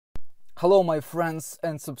Hello my friends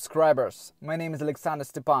and subscribers, my name is Alexander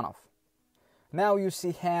Stepanov. Now you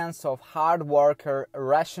see hands of hard worker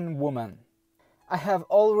Russian woman. I have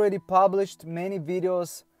already published many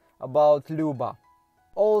videos about Luba.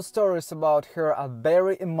 All stories about her are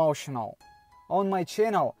very emotional. On my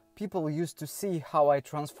channel, people used to see how I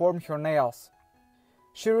transform her nails.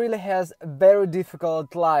 She really has a very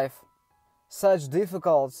difficult life. Such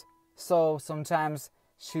difficult, so sometimes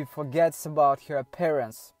she forgets about her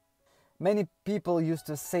appearance. Many people used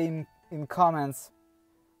to say in comments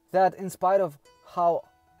that in spite of how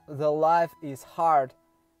the life is hard,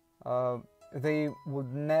 they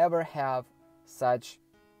would never have such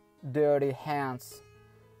dirty hands.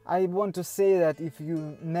 I want to say that if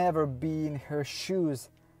you never be in her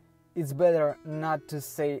shoes, it's better not to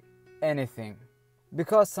say anything.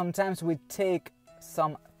 Because sometimes we take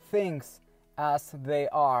some things as they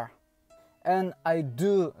are. And I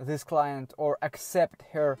do this client or accept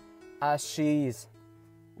her as she is,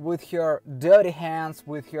 with her dirty hands,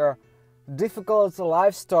 with her difficult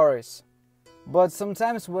life stories. But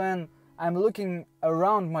sometimes when I'm looking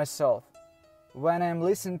around myself, when I'm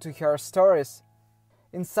listening to her stories,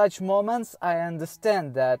 in such moments I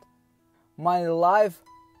understand that my life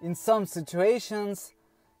in some situations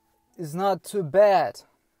is not too bad.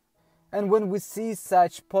 And when we see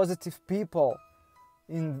such positive people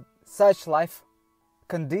in such life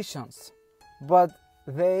conditions, but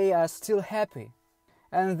they are still happy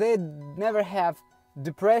and they never have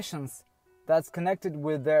depressions that's connected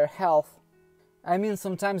with their health. I mean,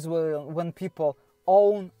 sometimes when people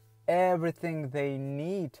own everything they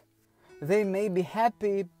need, they may be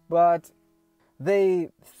happy, but they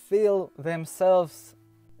feel themselves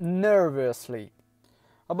nervously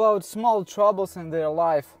about small troubles in their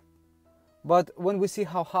life. But when we see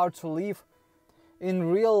how hard to live in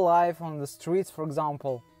real life on the streets, for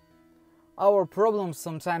example, our problems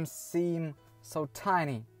sometimes seem so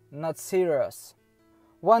tiny, not serious.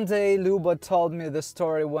 One day Luba told me the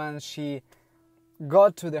story when she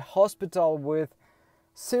got to the hospital with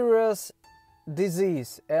serious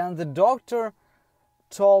disease and the doctor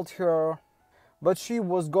told her but she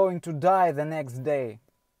was going to die the next day.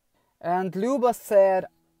 And Luba said,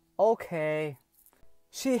 okay,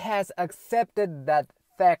 she has accepted that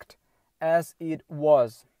fact as it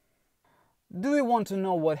was. Do you want to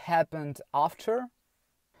know what happened after?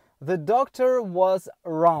 The doctor was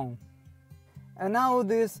wrong. And now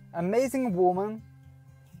this amazing woman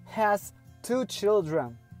has 2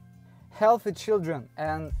 children, healthy children,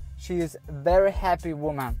 and she is a very happy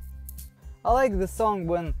woman. I like the song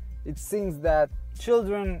when it sings that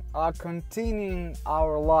children are continuing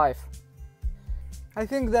our life. I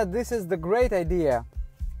think that this is the great idea,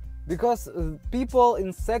 because people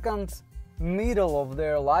in second middle of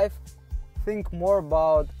their life think more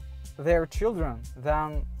about their children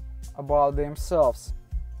than about themselves.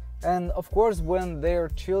 And of course, when their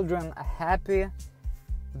children are happy,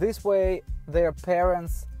 this way their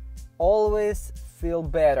parents always feel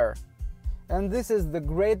better. And this is the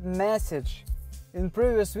great message. In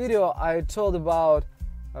previous video I told about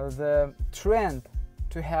the trend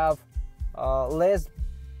to have less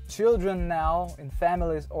children now in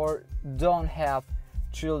families or don't have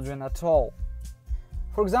children at all.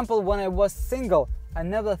 For example, when I was single, I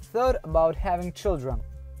never thought about having children.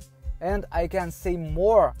 And I can say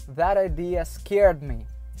more, that idea scared me.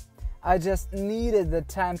 I just needed the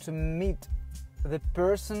time to meet the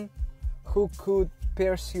person who could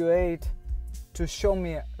persuade to show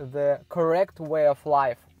me the correct way of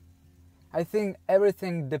life. I think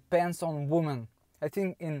everything depends on women. I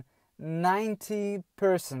think in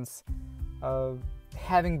 90%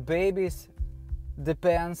 having babies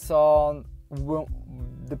depends on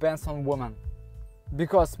women,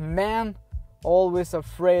 because men always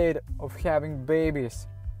afraid of having babies.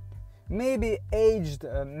 Maybe aged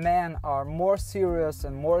men are more serious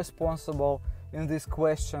and more responsible in this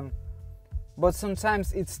question, but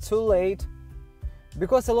sometimes it's too late,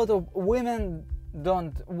 because a lot of women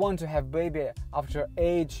don't want to have baby after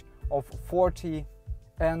age of 40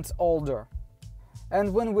 and older.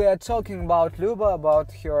 And when we are talking about Luba,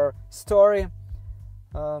 about her story,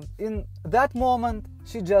 in that moment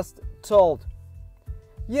she just told,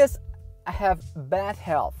 yes, I have bad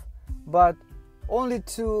health, but only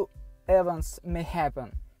 2 events may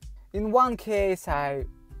happen. In one case I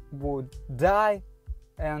would die,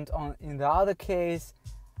 and in the other case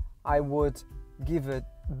I would give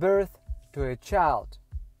birth to a child.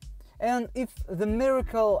 And if the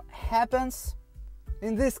miracle happens,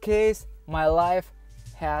 in this case my life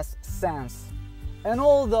has sense. And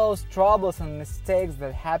all those troubles and mistakes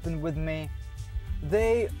that happened with me,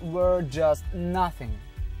 they were just nothing.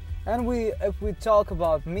 And if we talk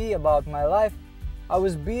about me, about my life, I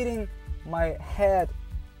was beating my head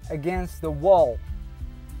against the wall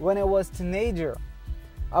when I was a teenager.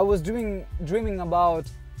 I was dreaming about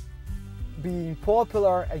being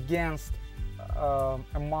popular against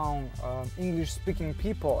among English-speaking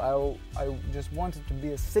people. I just wanted to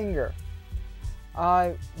be a singer.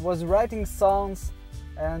 I was writing songs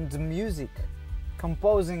and music,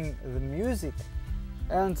 composing the music,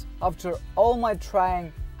 and after all my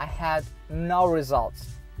trying, I had no results,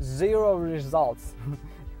 0 results.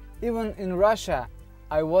 Even in Russia,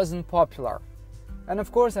 I wasn't popular. And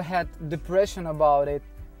of course I had depression about it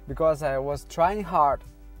because I was trying hard,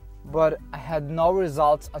 but I had no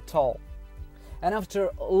results at all. And after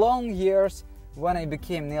long years, when I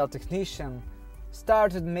became nail technician,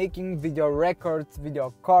 started making video records,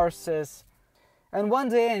 video courses, and one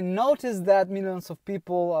day I noticed that millions of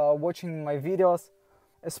people are watching my videos,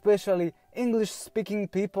 especially English-speaking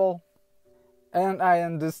people, and I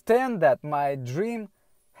understand that my dream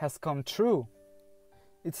has come true.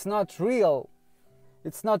 It's not real.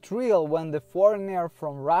 It's not real when the foreigner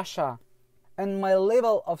from Russia, and my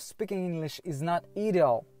level of speaking English is not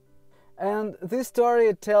ideal. And this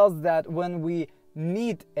story tells that when we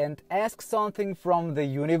need and ask something from the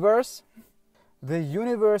universe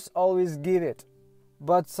always gives it.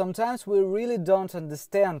 But sometimes we really don't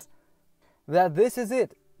understand that this is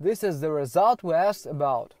it. This is the result we asked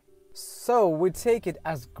about. So we take it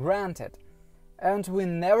as granted and we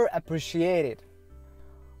never appreciate it.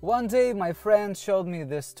 One day my friend showed me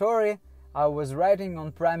this story I was writing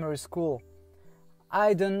on primary school.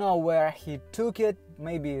 I don't know where he took it,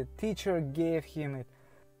 maybe a teacher gave him it.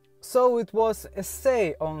 So it was an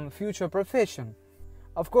essay on future profession.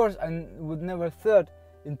 Of course, I would never thought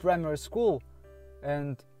in primary school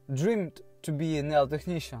and dreamed to be a nail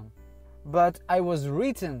technician. But I was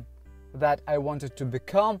written that I wanted to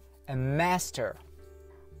become a master.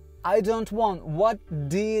 I don't want, what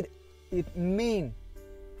did it mean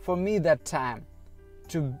for me that time?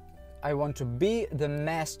 I want to be the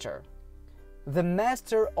master. The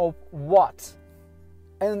master of what?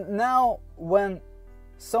 And now when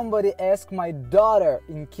somebody asks my daughter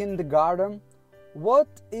in kindergarten, what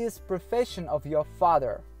is profession of your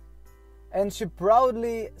father? And she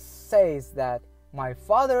proudly says that my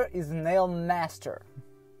father is a nail master.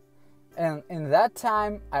 And in that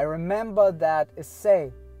time I remember that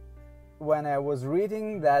essay when I was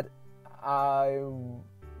reading that I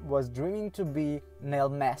was dreaming to be nail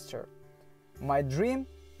master. My dream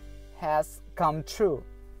has come true.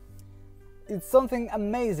 It's something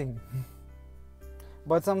amazing.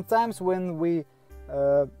 But sometimes when we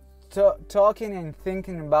talking and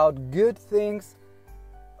thinking about good things,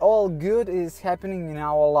 all good is happening in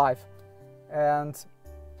our life. And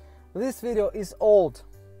this video is old.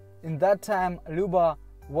 In that time Luba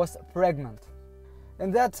was pregnant.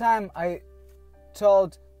 In that time I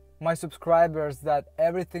told my subscribers that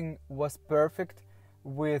everything was perfect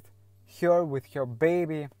with her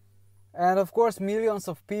baby. And of course millions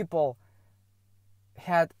of people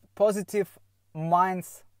had positive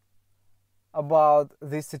minds about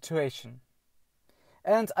this situation.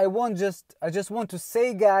 And I just want to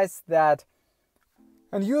say, guys, that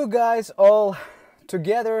and you guys all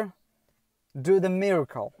together do the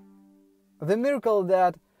miracle. The miracle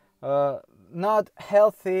that not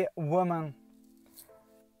healthy woman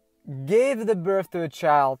gave the birth to a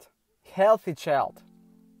child, healthy child.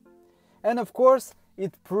 And of course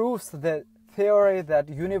it proves the theory that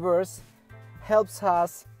universe helps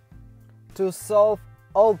us to solve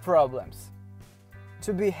all problems,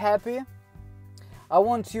 to be happy. I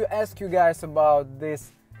want to ask you guys about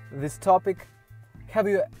this topic. Have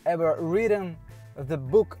you ever read the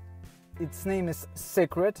book? Its name is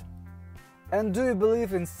Secret. And do you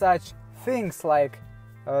believe in such things like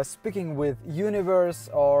speaking with universe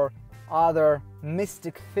or other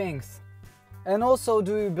mystic things? And also,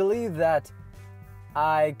 do you believe that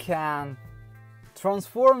I can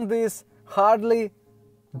transform these hardly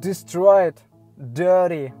destroyed,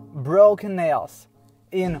 dirty, broken nails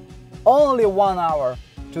in only 1 hour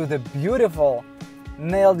to the beautiful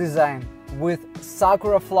nail design with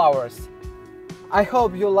sakura flowers? I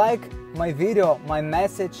hope you like my video, my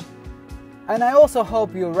message, and I also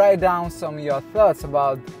hope you write down some of your thoughts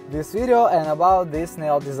about this video and about this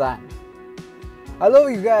nail design. I love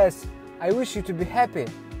you guys. I wish you to be happy.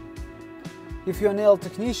 If you're a nail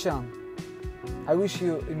technician, I wish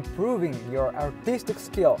you improving your artistic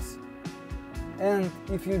skills. And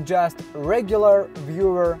if you're just a regular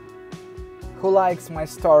viewer who likes my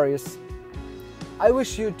stories, I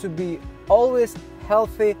wish you to be always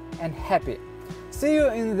healthy and happy. See you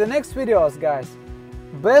in the next videos, guys.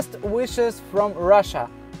 Best wishes from Russia.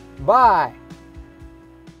 Bye!